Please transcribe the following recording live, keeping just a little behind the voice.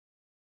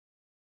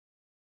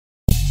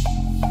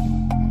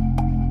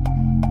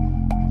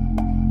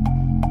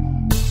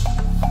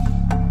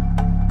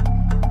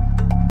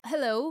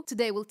Hello,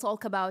 today we'll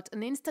talk about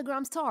an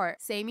Instagram star.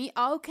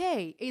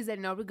 Sammyy02k is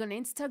an Oregon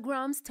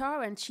Instagram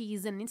star and she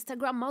is an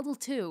Instagram model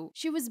too.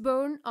 She was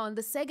born on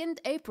the 2nd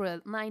April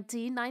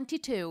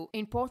 1992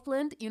 in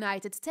Portland,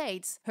 United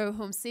States. Her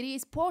home city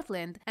is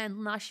Portland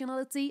and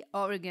nationality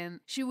Oregon.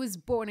 She was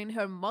born in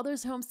her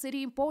mother's home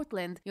city in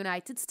Portland,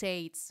 United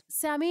States.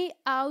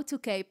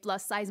 Sammyy02k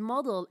plus size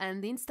model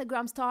and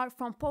Instagram star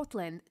from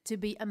Portland to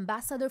be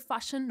Ambassador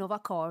Fashion Nova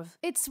Curve.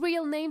 Its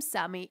real name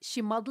Sammyy.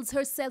 She models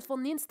herself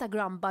on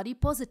Instagram body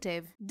positive.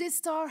 This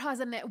star has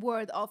a net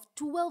worth of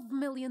 $12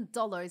 million.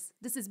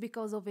 This is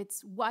because of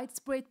its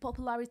widespread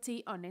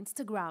popularity on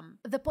Instagram,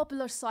 the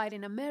popular site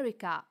in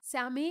America.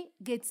 Sammyy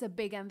gets a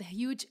big and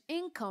huge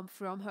income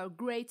from her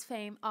great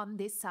fame on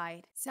this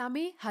site.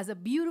 Sammyy has a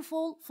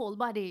beautiful full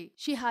body.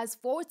 She has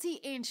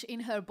 40-inch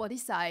in her body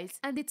size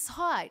and its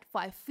height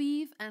 5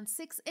 feet and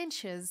 6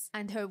 inches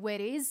and her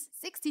weight is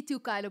 62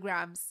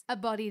 kilograms. A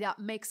body that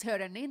makes her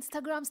an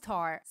Instagram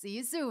star. See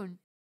you soon.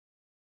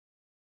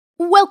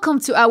 Welcome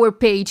to our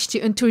page to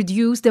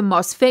introduce the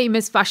most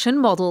famous fashion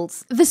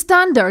models. The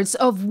standards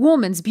of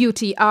women's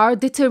beauty are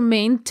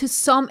determined to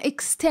some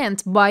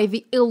extent by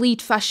the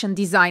elite fashion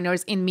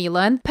designers in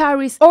Milan,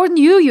 Paris, or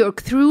New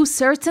York through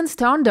certain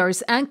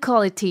standards and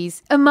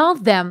qualities,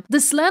 among them the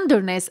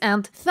slenderness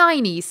and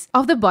thinness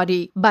of the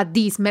body. But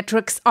these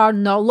metrics are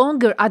no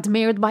longer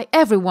admired by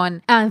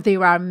everyone, and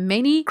there are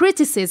many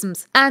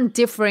criticisms and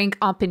differing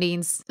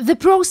opinions. The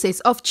process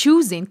of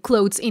choosing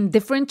clothes in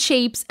different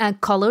shapes and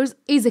colors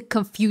is a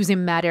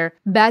confusing matter.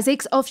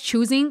 Basics of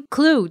choosing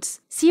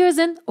clothes: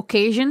 season,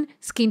 occasion,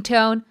 skin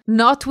tone,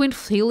 not when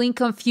feeling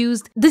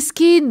confused. The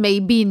skin may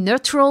be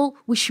neutral,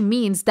 which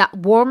means that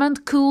warm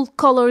and cool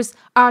colors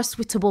are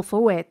suitable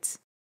for it.